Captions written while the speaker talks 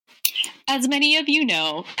As many of you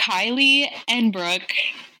know, Kylie and Brooke,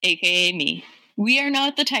 aka me, we are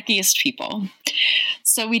not the techiest people.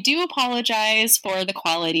 So we do apologize for the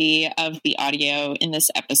quality of the audio in this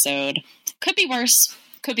episode. Could be worse,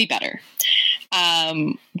 could be better.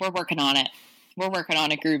 We're working on it. We're working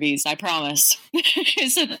on it, Groovies, I promise.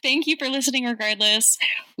 So thank you for listening regardless.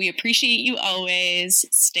 We appreciate you always.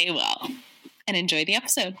 Stay well and enjoy the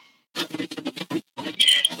episode.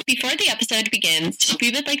 Before the episode begins,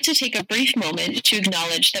 we would like to take a brief moment to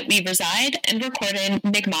acknowledge that we reside and record in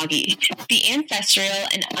Mi'kma'ki, the ancestral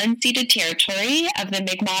and unceded territory of the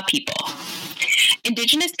Mi'kmaq people.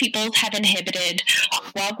 Indigenous peoples have inhabited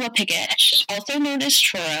Wagwapigetch, also known as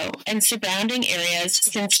Truro, and surrounding areas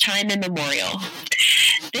since time immemorial.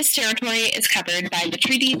 This territory is covered by the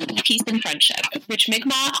Treaties of Peace and Friendship, which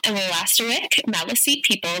Mi'kmaq and Wolastoqiyik Maliseet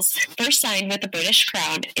peoples first signed with the British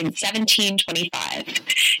Crown in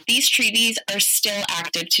 1725. These treaties are still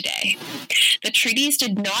active today. The treaties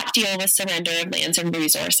did not deal with surrender of lands and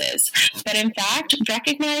resources, but in fact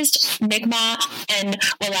recognized Mi'kmaq and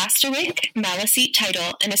Wolastoqiyik Maliseet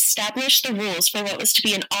title and established the rules for what was to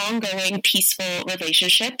be an ongoing peaceful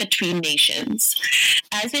relationship between nations.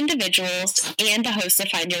 As individuals and the hosts of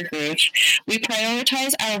Find Your Groove, we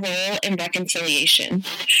prioritize our role in reconciliation.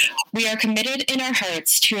 We are committed in our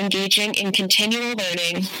hearts to engaging in continual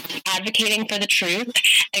learning, advocating for the truth,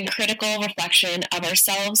 and critical reflection of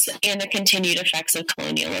ourselves and the continued effects of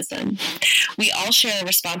colonialism. We all share a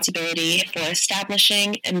responsibility for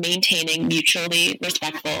establishing and maintaining mutually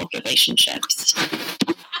respectful relationships.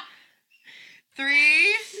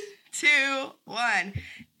 3, 2, 1.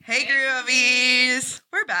 Hey, Groovies!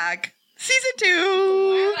 We're back. Season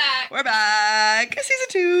 2. We're back. Season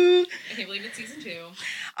 2. I can't believe it's season 2.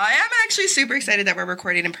 I am actually super excited that we're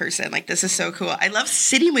recording in person. Like, this is so cool. I love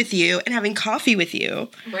sitting with you and having coffee with you.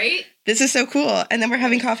 Right? This is so cool. And then we're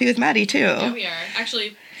having coffee with Maddie, too. Yeah, we are.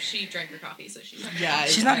 Actually, she drank her coffee, so she's not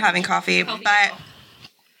she's not having coffee. But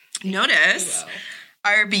notice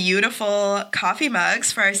our beautiful coffee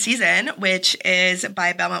mugs for our season, which is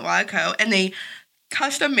by Belmont Wild Co. And they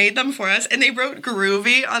custom made them for us, and they wrote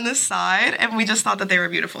Groovy on the side, and we just thought that they were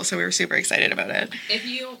beautiful, so we were super excited about it. If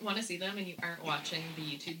you want to see them and you aren't watching the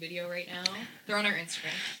YouTube video right now, they're on our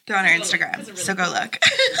Instagram. So go look.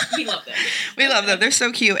 We love them. We love them. They're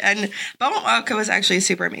so cute. And Belmont Wild Co. is actually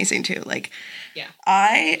super amazing too. Like, yeah.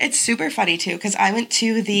 It's super funny too, because I went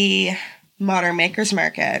to the Modern Makers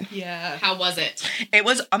Market. Yeah. How was it? It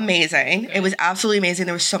was amazing. Good. It was absolutely amazing.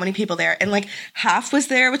 There were so many people there. And, like, half was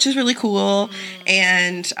there, which is really cool.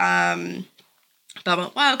 And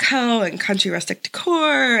Belmont Wild Co. and Country Rustic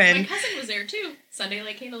Decor. And my cousin was there, too. Sunday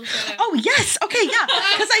Light Candles show. Oh, yes. Okay, yeah.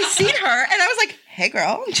 Because I seen her, and I was like, hey,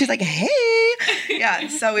 girl. And she's like, hey. Yeah,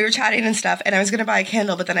 so we were chatting and stuff, and I was going to buy a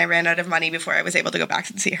candle, but then I ran out of money before I was able to go back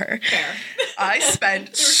and see her. Fair. I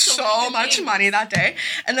spent so much money that day.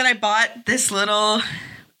 And then I bought this little,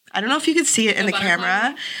 I don't know if you could see it in the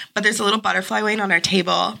camera, but there's a little butterfly wing on our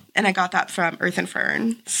table, and I got that from Earth and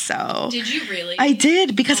Fern. So did you really? I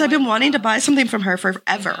did, because I've been wanting to buy something from her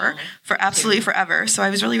forever, for absolutely forever. So I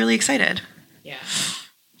was really, really excited. Yeah.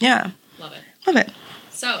 Yeah. Love it. Love it.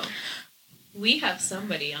 So, we have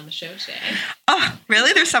somebody on the show today. Oh,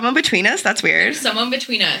 really? There's someone between us? That's weird. There's someone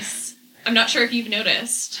between us. I'm not sure if you've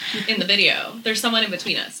noticed in the video. There's someone in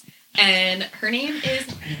between us. And her name is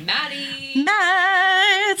Madi.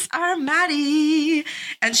 That's our Madi.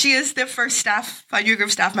 And she is the first Find Your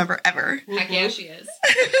Groove staff member ever. Heck yeah, she is.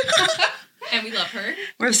 And we love her.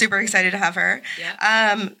 We're super excited to have her.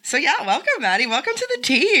 Yeah. So yeah, welcome, Madi. Welcome to the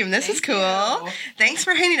team. This is cool. You. Thanks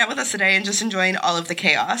for hanging out with us today and just enjoying all of the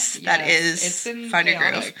chaos that is Find Your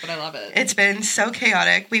Groove. But I love it. It's been so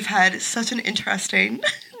chaotic. We've had such an interesting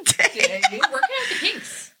day. We're working out the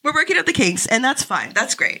kinks. We're working out the kinks, and that's fine.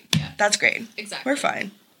 That's great. Yeah. That's great. Exactly. We're fine.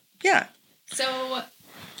 Yeah. So,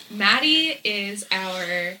 Madi is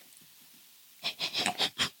our...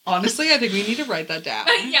 Honestly, I think we need to write that down.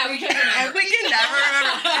 Yeah, we can remember. We can never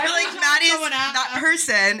remember. I feel like Maddie's that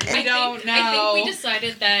person. I don't know. I think we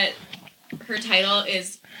decided that her title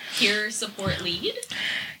is Peer Support Lead.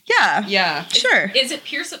 Yeah. Yeah. Sure. Is it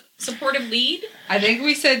Peer Supportive Lead? I think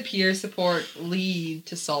we said peer support lead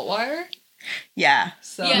to Saltwire. Yeah.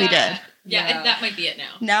 So yeah. We did. Yeah, that might be it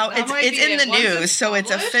now. Now That might it's be in it. the Once news, it's so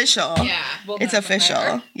it's published? official. Yeah. We'll It's know official.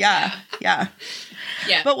 better. Yeah. Yeah.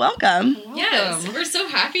 Yeah. But welcome. Yes, we're so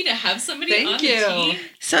happy to have somebody Thank on you. the team.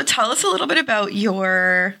 So tell us a little bit about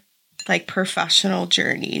your professional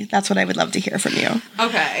journey. That's what I would love to hear from you.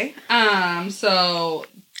 Okay. So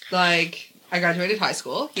I graduated high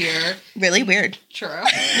school here. Really weird. True.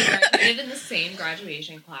 We graduated in the same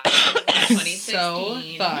graduation class in 2016. So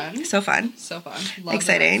fun. So fun. So fun. Love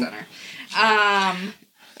Exciting. The rec center.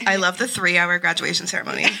 I love the 3-hour graduation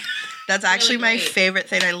ceremony. That's actually Really my great. favorite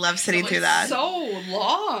thing. I love sitting through that. So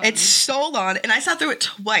long. It's so long. And I sat through it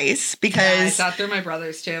twice Yeah, I because sat through my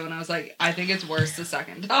brother's too, and I was like, I think it's worse the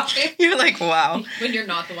second time. you're like, wow. When you're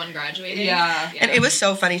not the one graduating. Yeah. And it was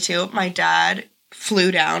so funny too. My dad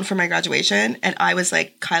flew down for my graduation and I was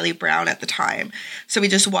like Kylie Brown at the time. So he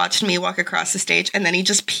just watched me walk across the stage and then he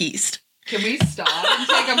just pieced. Can we stop and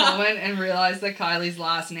take a moment and realize that Kylie's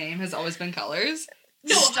last name has always been Colors?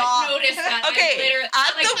 No, Stop. I noticed that. Okay, I literally,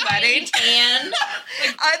 at like, the wedding- tan.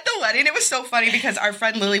 At the wedding, it was so funny because our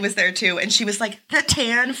friend Lily was there too, and she was like, the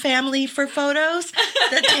Tan family for photos?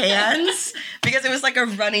 The Tans? Because it was like a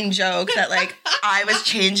running joke that like I was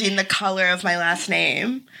changing the color of my last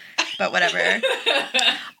name. But whatever.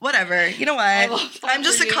 Whatever. You know love what? that I'm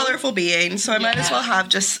just for a you. colorful being, so I might as Yeah. well have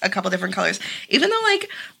just a couple different colors. Even though like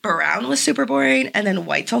brown was super boring and then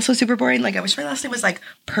white's also super boring. Like I wish my last name was like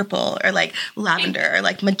purple or like lavender or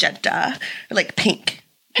like magenta or like pink.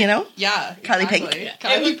 You know? Yeah. Kylie Pink. exactly. It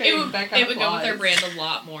Kylie would, Pink. that kind it would of go with flies. our brand a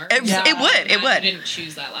lot more. It would. It I would. didn't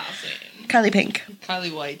choose that last name. Kylie Pink.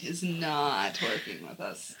 Kylie White is not working with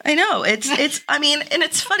us. I know. It's I mean, and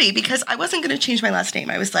it's funny because I wasn't going to change my last name.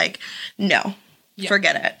 I was like, no, Yeah.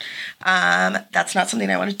 forget it. That's not something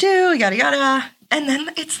I want to do, yada, yada. And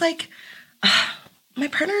then it's like, my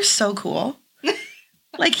partner is so cool.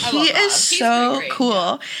 Like, I he love is that. He's so pretty great,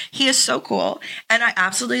 cool. He is so cool. And I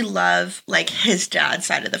absolutely love, like, his dad's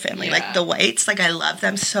side of the family. Yeah. Like, the Whites. Like, I love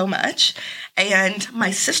them so much. And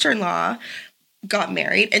my sister-in-law got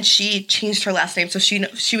married and she changed her last name, so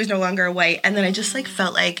she was no longer a White. And then I just like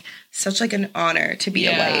felt like such like an honor to be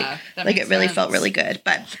a White. that Like makes it really sense. felt really good.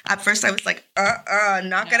 But at first I was like,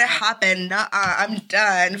 not gonna happen. I'm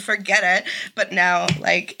done. Forget it. But now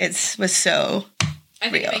like was so I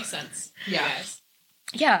think real. it makes sense. Yeah. Yes.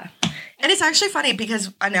 yeah. And it's actually funny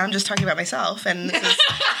because now I'm just talking about myself, and this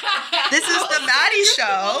is the Maddie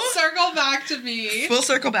show. Circle back to me. We'll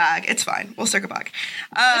circle back. It's fine. We'll circle back.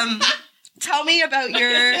 Tell me about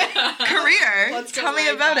your career. Let's go Tell me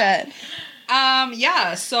right about back. it.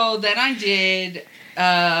 Yeah, so then I did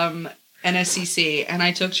NSCC and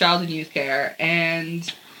I took child and youth care,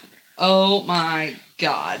 and oh my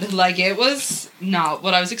god, like it was not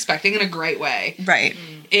what I was expecting in a great way. Right.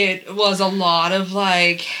 It was a lot of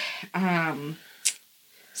like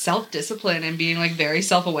self-discipline and being like very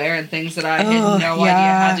self-aware and things that I had no idea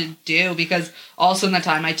how to do, because also in that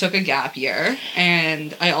time I took a gap year,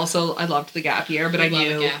 and I loved the gap year, but We I love a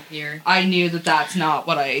knew gap year. I knew that that's not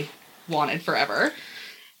what I wanted forever.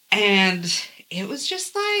 And it was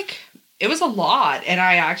just like, it was a lot. And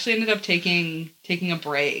I actually ended up taking a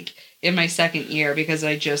break in my second year because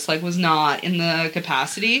I just like was not in the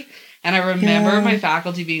capacity. And I remember my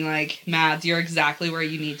faculty being like, Mads, you're exactly where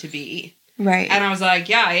you need to be. Right. And I was like,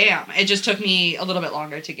 yeah, I am. It just took me a little bit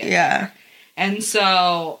longer to get there. And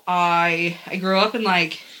so I grew up in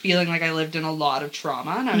like feeling like I lived in a lot of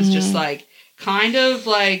trauma, and I was just like kind of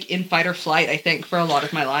like in fight or flight, I think, for a lot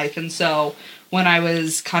of my life. And so when I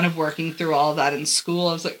was kind of working through all of that in school,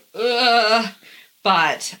 I was like, ugh.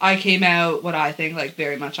 But I came out, what I think, like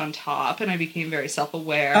very much on top, and I became very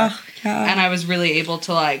self-aware. Oh, God. And I was really able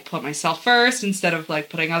to like put myself first instead of like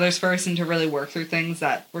putting others first, and to really work through things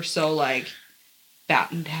that were so like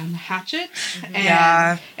batten down the hatchet.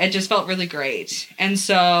 And it just felt really great. And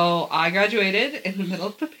so I graduated in the middle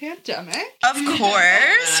of the pandemic. Of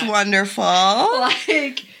course. Wonderful.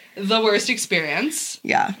 Like the worst experience.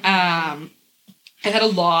 Yeah. I had a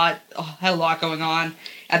lot going on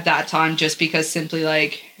at that time, just because simply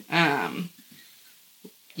like,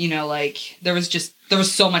 you know, like there was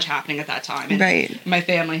so much happening at that time. And Right. my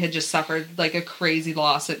family had just suffered like a crazy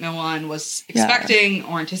loss that no one was expecting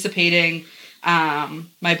or anticipating.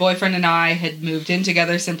 My boyfriend and I had moved in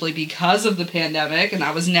together simply because of the pandemic, and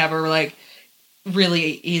that was never like really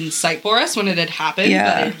in sight for us when it had happened,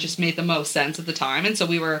 but it just made the most sense at the time. And so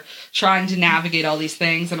we were trying to navigate all these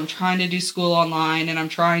things, and I'm trying to do school online, and I'm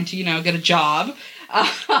trying to, you know, get a job.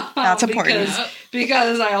 That's important.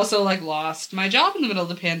 Because I also like lost my job in the middle of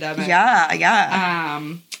the pandemic. Yeah.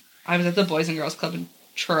 I was at the Boys and Girls Club in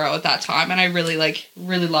Truro at that time, and I really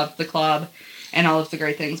loved the club and all of the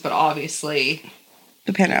great things, but obviously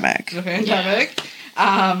The pandemic.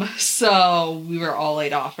 So we were all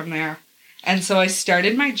laid off from there. And so I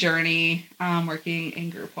started my journey working in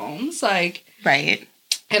group homes, like, Right.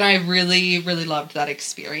 and I really, really loved that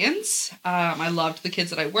experience. I loved the kids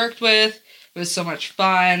that I worked with. It was so much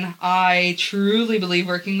fun. I truly believe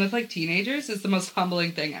working with like teenagers is the most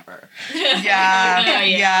humbling thing ever. Yeah,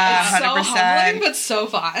 It's 100%. so humbling, but so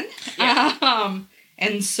fun. Yeah.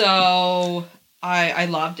 And so I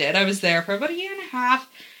loved it. I was there for about a year and a half,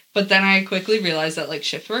 but then I quickly realized that like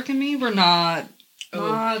shift work and me were not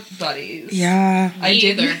buddies. Yeah. Me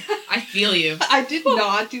either. I feel you. I did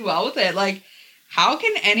not do well with it. Like, how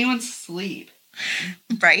can anyone sleep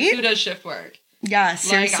Right? who does shift work? Yeah,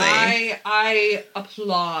 seriously. Like, I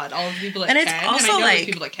applaud all of the people that And it's can, also, and I know like, there's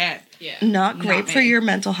people that can't. Yeah. Not Not great me. for your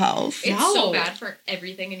mental health. It's No. so bad for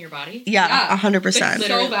everything in your body. Yeah, 100%. So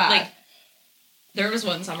Literally, bad. Like, there was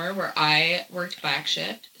one summer where I worked back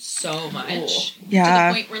shift so much. Yeah.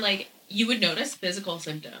 To the point where, like, you would notice physical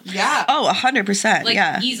symptoms. Yeah. Oh, 100%. Like,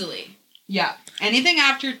 yeah. easily. Yeah. Anything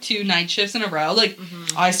after 2 night shifts in a row, like,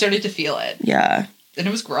 I started to feel it. Yeah. And it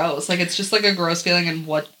was gross. Like, it's just, like, a gross feeling, and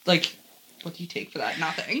what do you take for that?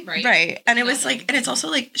 Nothing. Right? Right. And it was Nothing. like, and it's also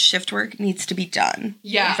like shift work needs to be done.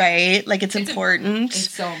 Yeah. Right? Like, it's important. It's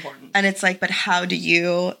so important. And it's like, but how do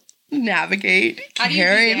you navigate How do you be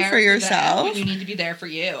caring there for them yourself? when you need to be there for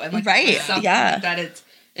you? And, like, Right, something yeah. like that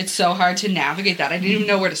it's so hard to navigate that. I didn't even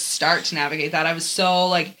know where to start to navigate that. I was so,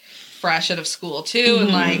 like, fresh out of school, too. And,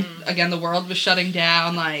 like, again, the world was shutting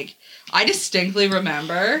down. Like, I distinctly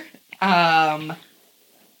remember,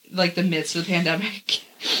 like, the midst of the pandemic,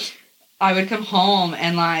 I would come home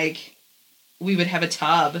and, like, we would have a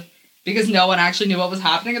tub because no one actually knew what was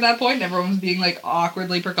happening at that point and everyone was being, like,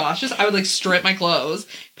 awkwardly precautious. I would, like, strip my clothes,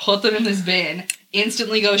 put them in this bin,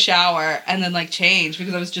 instantly go shower, and then, like, change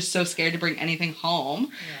because I was just so scared to bring anything home.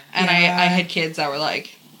 Yeah. And Yeah. I had kids that were,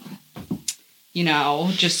 like, you know,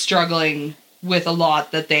 just struggling with a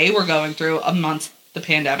lot that they were going through amongst the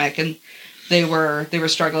pandemic, and they were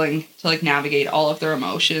struggling to, like, navigate all of their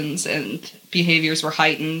emotions, and behaviors were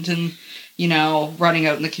heightened, and, you know, running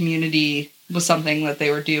out in the community was something that they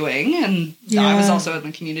were doing, and I was Yeah. also in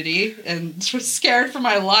the community and was scared for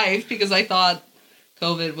my life because I thought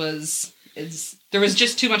COVID there was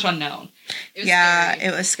just too much unknown. It was Yeah, scary.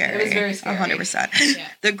 it was scary. It was very scary. 100%. Yeah.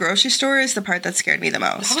 The grocery store is the part that scared me the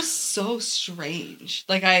most. That was so strange.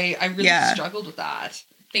 Like, I really Yeah. struggled with that.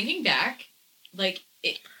 Thinking back, like,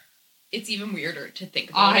 it's even weirder to think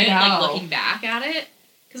about I it. know. Like, looking back at it.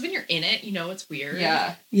 Because when you're in it, you know it's weird.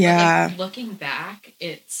 Yeah. Yeah. But, like, looking back,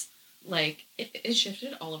 it's, like, it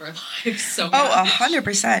shifted all of our lives so much. Oh,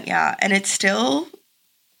 100%. Yeah. And it's still,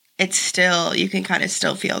 you can kind of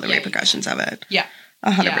still feel the Yeah, repercussions of it. Yeah.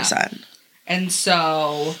 100%. And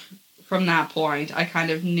so from that point, I kind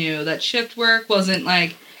of knew that shift work wasn't,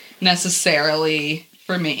 like, necessarily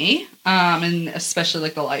for me. And especially,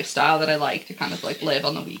 like, the lifestyle that I like to kind of, like, live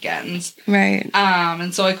on the weekends. Right.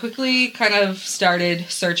 And so I quickly kind of started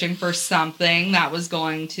searching for something that was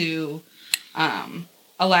going to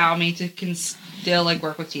allow me to still, like,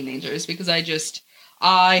 work with teenagers, because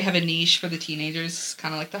I have a niche for the teenagers,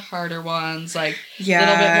 kind of like the harder ones, like a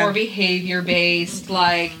little bit more behavior based.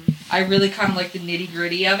 Like, I really kind of like the nitty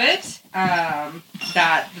gritty of it.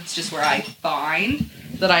 That's just where I find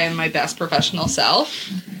that I am my best professional self.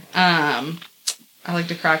 I like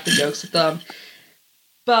to crack the jokes with them.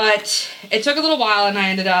 But it took a little while, and I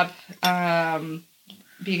ended up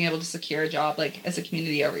being able to secure a job, like, as a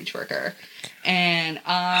community outreach worker. And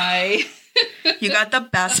You got the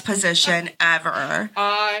best position ever.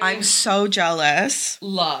 I'm so jealous.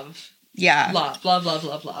 love. Yeah. Love.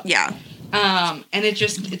 Yeah. And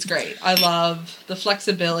it's great. I love the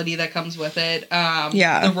flexibility that comes with it.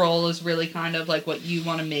 Yeah. The role is really kind of like what you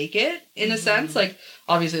want to make it, in a sense. Like,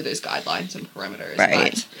 obviously there's guidelines and perimeters,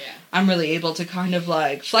 Right. but Yeah. I'm really able to kind of,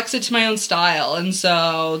 like, flex it to my own style. And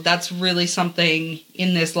so that's really something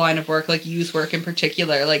in this line of work, like youth work in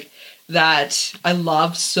particular, like, that I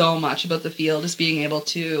love so much about the field, is being able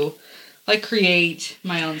to, like, create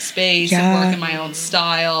my own space and work in my own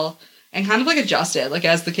style and kind of, like, adjust it, like,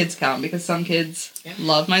 as the kids come, because some kids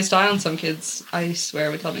love my style and some kids, I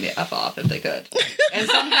swear, would tell me to F off if they could. And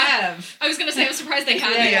some have. I was going to say, I'm surprised they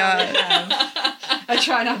have. I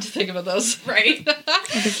try not to think about those. Right?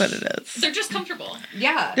 That is what it is. They're just comfortable.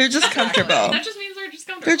 Yeah. They're just comfortable. That just means they're just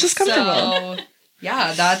comfortable. They're just comfortable. So,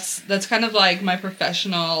 yeah, that's kind of, like, my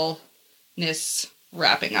professionalness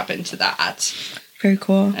wrapping up into that. Very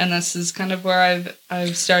cool. And this is kind of where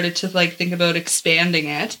I've started to, like, think about expanding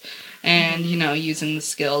it and, you know, using the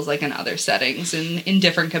skills, like, in other settings and in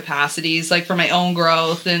different capacities, like, for my own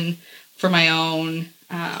growth and for my own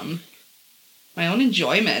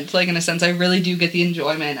enjoyment. Like, in a sense, I really do get the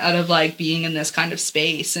enjoyment out of, like, being in this kind of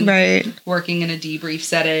space and working in a debrief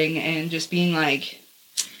setting and just being, like,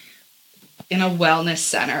 in a wellness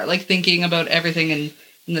center, like, thinking about everything and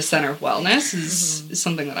in the center of wellness is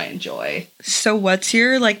something that I enjoy. So what's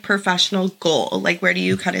your like professional goal? Like where do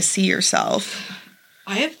you kind of see yourself?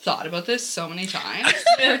 I have thought about this so many times,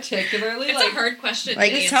 particularly. It's like, a hard question.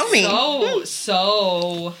 Like, tell me.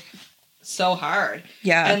 So hard.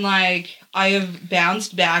 Yeah. And like, I have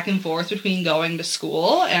bounced back and forth between going to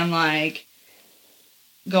school and like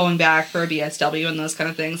going back for a BSW and those kind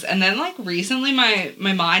of things. And then like recently my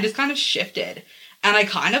mind has kind of shifted. And I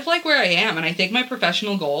kind of like where I am. And I think my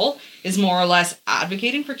professional goal is more or less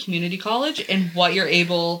advocating for community college and what you're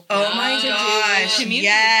able to do. Community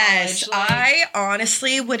Yes. college, like, I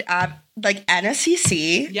honestly would like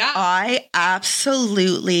NSCC. Yeah. I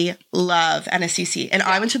absolutely love NSCC. And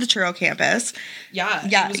I went to the Truro campus. Yeah.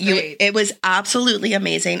 Yeah. It was great. It was absolutely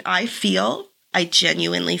amazing. I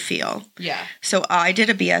genuinely feel. Yeah. So I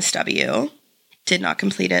did a BSW. Did not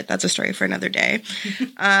complete it. That's a story for another day.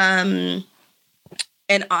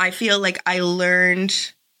 And I feel like I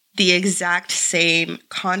learned the exact same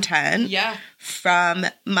content from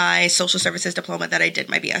my social services diploma that I did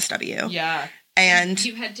my BSW. Yeah. And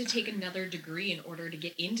you had to take another degree in order to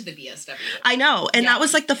get into the BSW. I know. And that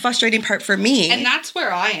was like the frustrating part for me. And that's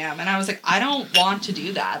where I am. And I was like, I don't want to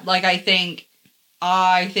do that. Like, I think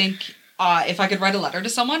if I could write a letter to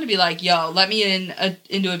someone to be like, yo, let me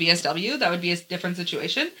into a BSW, that would be a different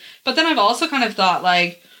situation. But then I've also kind of thought,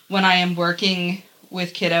 like, when I am working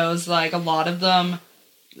with kiddos, like, a lot of them,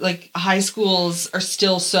 like, high schools are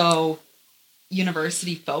still so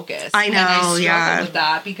university focused. I know, and I struggle with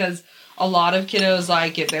that because a lot of kiddos,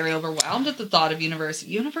 like, get very overwhelmed at the thought of university.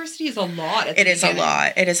 University is a lot. It is a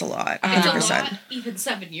lot. 100%. It's a lot even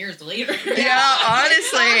 7 years later. Yeah,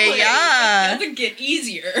 honestly, Exactly. yeah. It doesn't get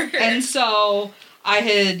easier. And so I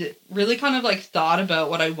had really kind of, like, thought about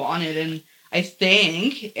what I wanted, and I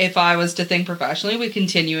think if I was to think professionally with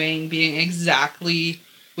continuing being exactly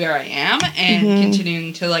where I am and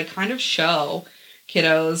continuing to, like, kind of show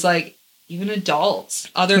kiddos, like, even adults,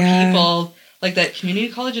 other people, like, that community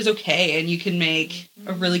college is okay and you can make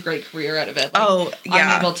a really great career out of it. Like,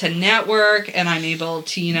 I'm able to network and I'm able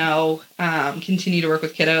to, you know, continue to work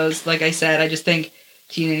with kiddos. Like I said, I just think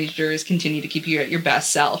teenagers continue to keep you at your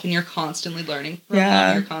best self and you're constantly learning from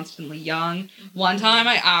them. You're constantly young. One time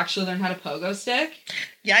I actually learned how to pogo stick.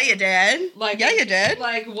 Yeah, you did. Like, yeah, you did.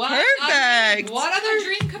 Like, what? Perfect. What other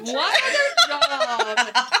job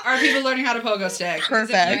are people learning how to pogo stick?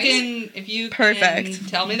 Perfect. If you can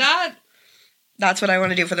tell me that, that's what I want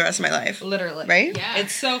to do for the rest of my life. Literally. Right? Yeah.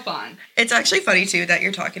 It's so fun. It's actually funny, too, that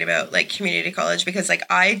you're talking about, like, community college because, like,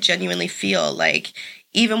 I genuinely feel like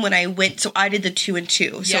even when I went, so I did the 2 and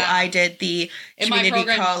 2. So I did the community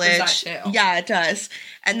college. Yeah, it does.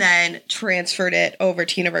 And then transferred it over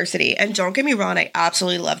to university. And don't get me wrong, I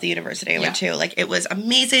absolutely love the university I went to. Like, it was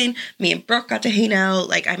amazing. Me and Brooke got to hang out.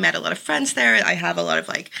 Like, I met a lot of friends there. I have a lot of,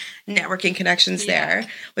 like, networking connections there,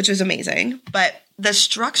 which was amazing. But the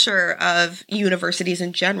structure of universities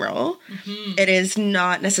in general, it is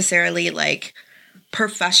not necessarily, like,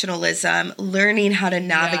 professionalism, learning how to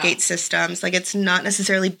navigate systems. Like, it's not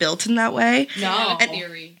necessarily built in that way. No. And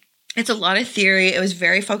theory. It's a lot of theory. It was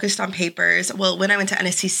very focused on papers. Well, when I went to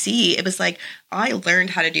NSCC, it was like, I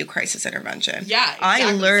learned how to do crisis intervention. Yeah, exactly.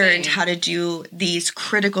 I learned how to do these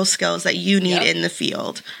critical skills that you need in the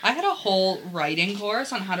field. I had a whole writing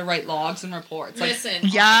course on how to write logs and reports. Like, Listen.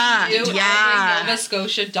 Nova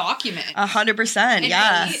Scotia document. 100%,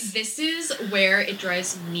 yes. This is where it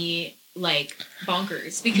drives me, like,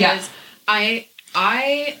 bonkers because I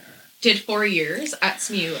did 4 years at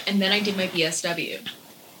SMU and then I did my BSW.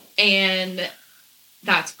 And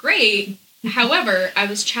that's great. However, I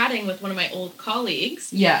was chatting with one of my old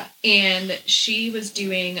colleagues. Yeah. And she was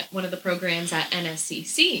doing one of the programs at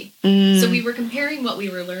NSCC. So we were comparing what we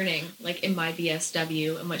were learning, like, in my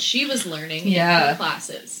BSW and what she was learning in her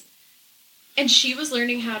classes. And she was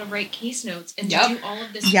learning how to write case notes and to do all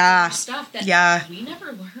of this stuff that we never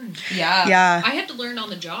learned. Yeah. I had to learn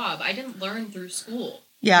on the job. I didn't learn through school.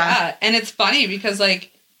 Yeah. And it's funny because,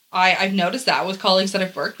 like, I've noticed that with colleagues that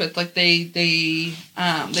I've worked with, like, they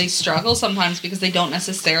struggle sometimes because they don't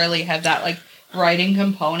necessarily have that, like, writing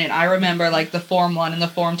component. I remember, like, the Form 1 and the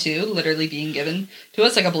Form 2 literally being given to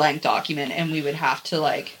us, like, a blank document, and we would have to,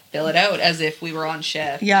 like, fill it out as if we were on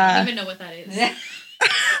shift. Yeah. I don't even know what that is.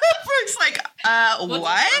 Brooke's like,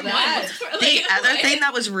 What? Yes. The other thing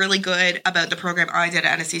that was really good about the program I did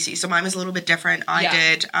at NSCC, so mine was a little bit different. I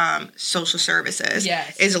did social services.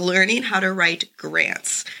 Yes. Is learning how to write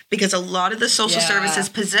grants, because a lot of the social services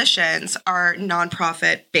positions are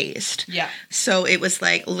nonprofit based. Yeah. So it was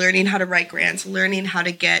like learning how to write grants, learning how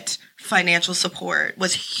to get financial support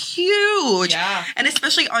was huge. Yeah. And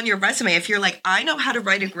especially on your resume, if you're like, I know how to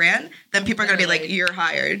write a grant, then people are going to be like, you're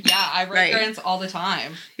hired. Yeah, I write grants all the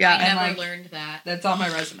time. Yeah. I never learned that. That's on my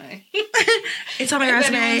resume. It's on my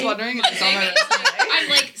resume. If anyone's wondering, it's on my resume. I'm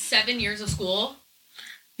like 7 years of school.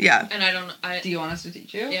 Yeah. And I don't... Do you want us to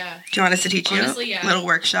teach you? Yeah. Do you want us to teach Honestly, you? Yeah. Little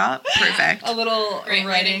workshop. Perfect. A little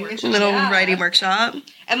writing workshop. Little writing workshop.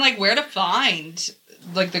 And like where to find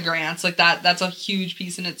like the grants, like that's a huge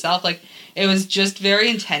piece in itself. Like it was just very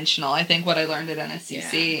intentional, I think, what I learned at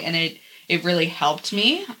NSCC, and it really helped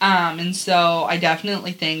me. And so I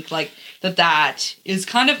definitely think like that is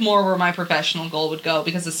kind of more where my professional goal would go,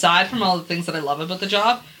 because aside from all the things that I love about the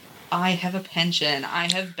job, I have a pension,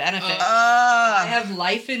 I have benefits, I have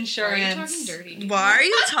life insurance. Why are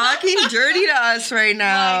you talking dirty to us right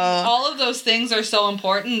now? Like, all of those things are so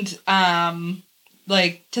important.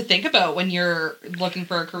 Like to think about when you're looking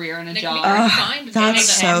for a career and a job. That's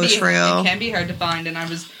so true. It can be hard to find, and I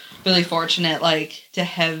was really fortunate, like, to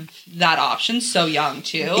have that option so young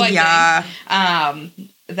too. I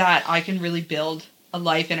think, that I can really build a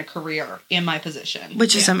life and a career in my position,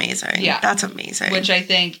 which is amazing. Yeah, that's amazing. Which I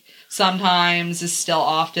think sometimes is still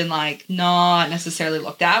often like not necessarily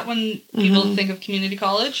looked at when people think of community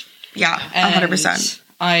college. Yeah, 100%.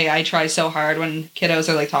 I try so hard when kiddos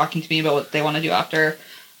are like talking to me about what they want to do after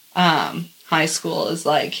high school, is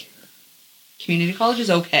like community college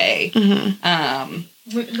is okay.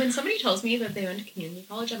 When somebody tells me that they went to community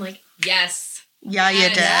college, I'm like, yes. Yeah, you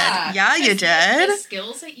did. Yeah, you did. The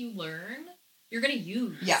skills that you learn, you're going to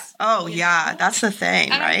use. Yeah. Oh, yeah. That's the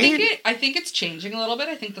thing, and right? I think it's changing a little bit.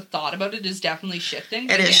 I think the thought about it is definitely shifting.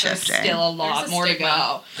 It is there's shifting. Still a lot more to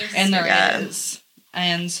go. And there is.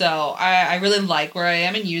 And so I really like where I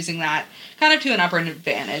am and using that kind of to an upper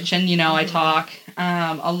advantage. And, you know, I talk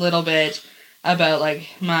a little bit about like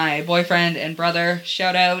my boyfriend and brother,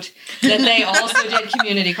 shout out, that they also did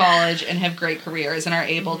community college and have great careers and are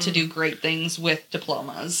able to do great things with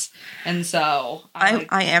diplomas. And so I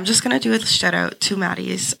am just going to do a shout out to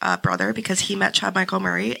Maddie's brother, because he met Chad Michael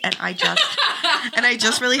Murray, and I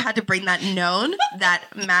just really had to bring that known that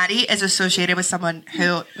Maddie is associated with someone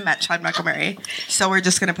who met Chad Michael Murray. So we're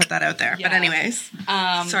just going to put that out there. Yeah. But anyways,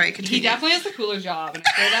 sorry, continue. He definitely has the cooler job. And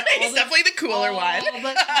I say that he's definitely the cooler one.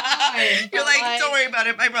 You're like, don't worry about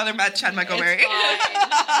it. My brother met Chad Michael Murray.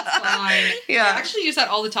 It's fine. Yeah. I actually use that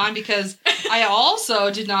all the time, because I also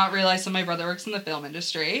did not realize that my brother works in the film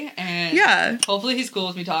industry, and hopefully he's cool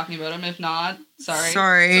with me talking about him. If not, sorry.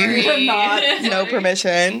 No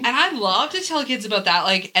permission. And I'd love to tell kids about that.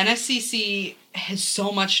 Like, NSCC has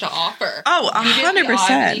so much to offer. Oh,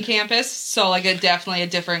 100%. The campus, so like definitely a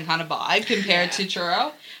different kind of vibe compared to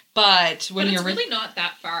Truro. But when it's you're really not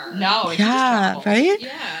that far. No, it's just right?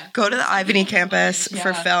 Yeah. Go to the Ivany campus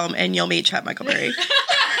for film, and you'll meet Chad Michael Murray.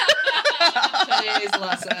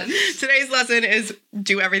 Today's lesson is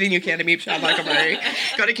do everything you can to meet Chad Michael Murray.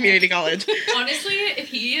 Go to community college. Honestly, if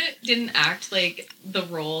he didn't act like the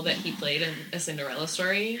role that he played in A Cinderella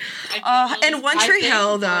Story, and One Tree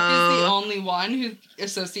Hill, though, Mark is the only one who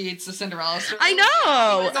associates the Cinderella Story. I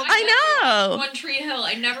know. One Tree Hill.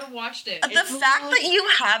 I never watched it. The fact that you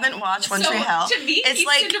haven't watched One Tree Hill, to me, it's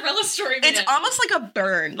like Cinderella Story. It's almost like a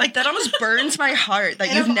burn. Like that almost burns my heart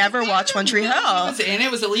that you've never watched One Tree Hill.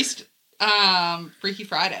 It was at least Freaky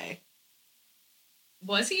Friday.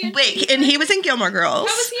 Was he in and he was in Gilmore Girls.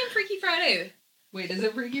 How was he in Freaky Friday? Wait, is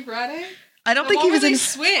it Freaky Friday? I don't think he was in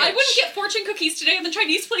Switch. I wouldn't get fortune cookies today in the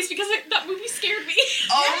Chinese place because that movie scared me.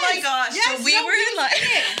 Oh my gosh. Yes, so we were in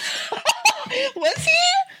like Was he?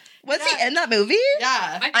 Was he in that movie?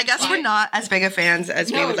 Yeah. I guess we're not as big of fans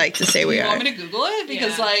as we would like to say we are. You want me to Google it?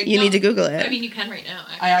 Because you need to Google it. I mean, you can right now.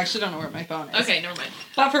 Actually. I actually don't know where my phone is. Okay, never mind.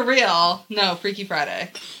 But for real, no, Freaky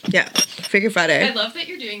Friday. Yeah, Freaky Friday. I love that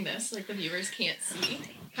you're doing this. Like the viewers can't see.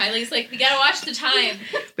 Kylie's like, we gotta watch the time.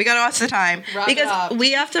 Because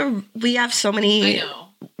we have so many. I know.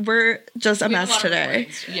 We're just a mess today.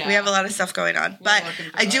 Yeah. We have a lot of stuff going on. But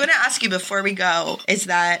I do want to ask you before we go, is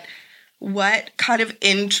that what kind of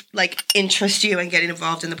interests you in getting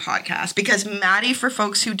involved in the podcast? Because Maddie, for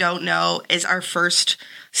folks who don't know, is our first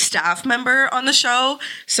staff member on the show.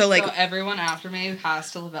 So everyone after me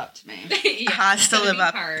has to live up to me. Has to live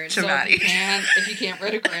up to Maddie. If you can't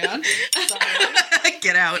write a grant, sorry.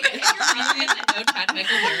 Get out. If you're reading and know Chad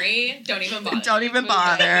Michael Murray, don't even bother. Don't even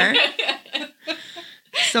bother.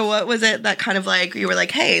 So what was it that kind of like, you were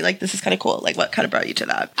like, hey, like, this is kind of cool. Like, what kind of brought you to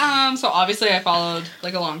that? So obviously I followed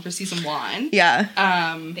like along for season 1. Yeah.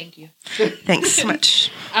 Thank you. Thanks so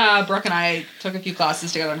much. Brooke and I took a few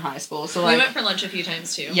classes together in high school. So we like, went for lunch a few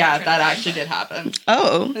times too. Yeah, that actually did happen.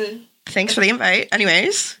 Oh, thanks for the invite.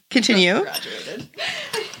 Anyways, continue. Graduated.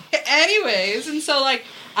 Anyways, and so like,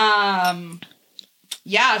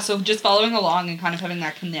 yeah, so just following along and kind of having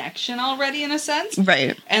that connection already in a sense.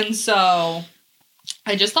 Right. And so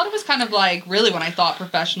I just thought it was kind of like, really when I thought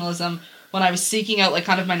professionalism, when I was seeking out like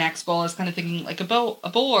kind of my next goal, I was kind of thinking like about a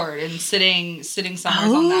board and sitting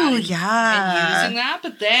somewhere on that and, yeah. and using that.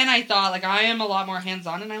 But then I thought like I am a lot more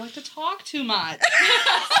hands-on and I like to talk too much.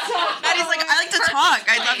 Maddie's like, I like to talk.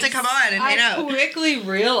 I'd love to come on and hang out. I quickly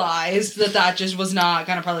realized that just was not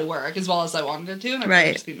going to probably work as well as I wanted it to, and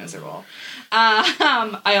I'd just be miserable.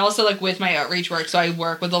 I also like with my outreach work, so I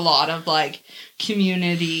work with a lot of like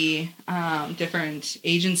community, different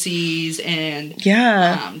agencies and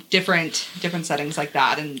different settings like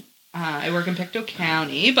that. And I work in Pictou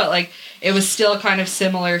County, but like it was still kind of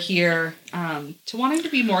similar here to wanting to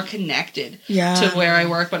be more connected to where I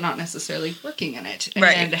work, but not necessarily working in it.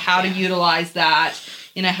 And how to utilize that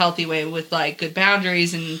in a healthy way with like good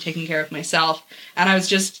boundaries and taking care of myself. And I was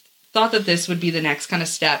just thought that this would be the next kind of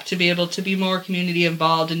step to be able to be more community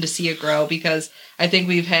involved and to see it grow, because I think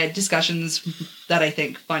we've had discussions that I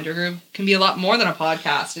think Find Your Groove can be a lot more than a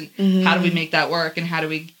podcast, and how do we make that work and how do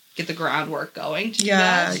we get the groundwork going to do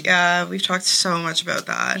that? Yeah, we've talked so much about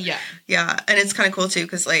that. Yeah, and it's kind of cool too,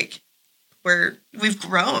 because like we've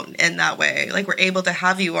grown in that way. Like we're able to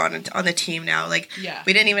have you on the team now. Like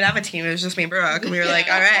we didn't even have a team; it was just me and Brooke, and we were like,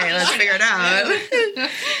 all right, let's figure it out.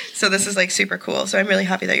 So this is like super cool. So I'm really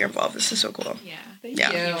happy that you're involved. This is so cool. Yeah, thank you,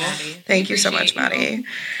 Maddie. Thank you so much, Maddie.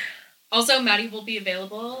 Also, Maddie will be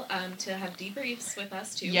available to have debriefs with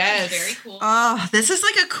us too. Yes. Which is very cool. Oh, this is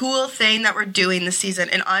like a cool thing that we're doing this season,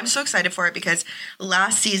 and I'm so excited for it because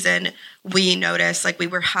last season we noticed like we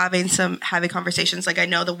were having some heavy conversations. Like I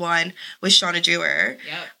know the one with Shauna Jewer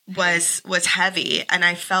was heavy, and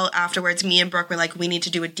I felt afterwards me and Brooke were like, we need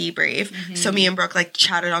to do a debrief. So me and Brooke like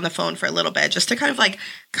chatted on the phone for a little bit just to kind of like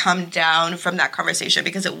come down from that conversation,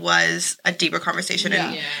 because it was a deeper conversation.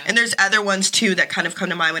 And there's other ones too that kind of come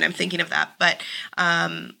to mind when I'm thinking of that. But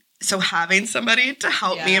so having somebody to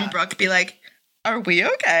help me and Brooke be like, are we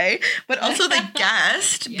okay? But also the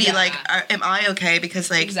guest be like, am I okay? Because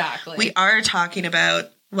like we are talking about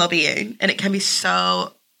well-being, and it can be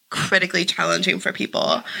so critically challenging for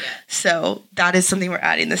people. So that is something we're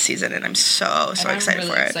adding this season, and I'm so excited for it. I'm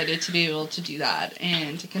really excited to be able to do that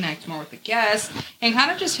and to connect more with the guests and kind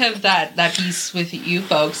of just have that piece with you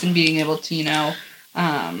folks and being able to, you know,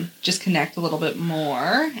 just connect a little bit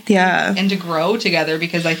more. And to grow together,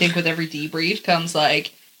 because I think with every debrief comes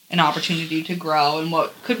like an opportunity to grow and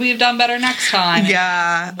what could we have done better next time.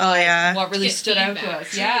 What really stood out to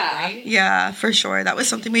us. Yeah, for sure. That was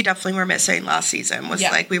something we definitely were missing last season, was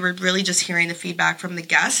like we were really just hearing the feedback from the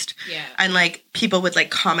guest. And like people would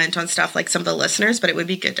like comment on stuff like some of the listeners, but it would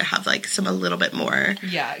be good to have like a little bit more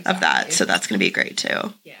of that. So that's going to be great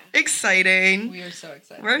too. Exciting. We are so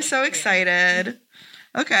excited. We're so excited.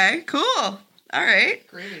 Okay, cool. All right.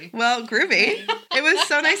 Groovy. Well, groovy. It was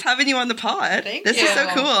so nice having you on the pod. This is so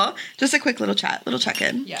cool. Just a quick little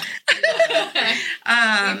check-in. Yeah.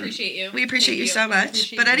 We appreciate you. We appreciate you so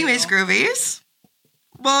much. But anyways, groovies,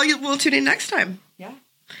 well, we'll tune in next time. Yeah.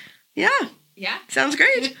 Sounds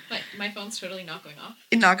great. My phone's totally not going off.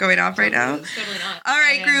 Not going off right now? It's totally not. All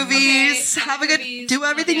right, groovies. Okay. Have a good, do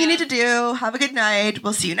everything you need to do. Have a good night.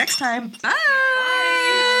 We'll see you next time. Bye.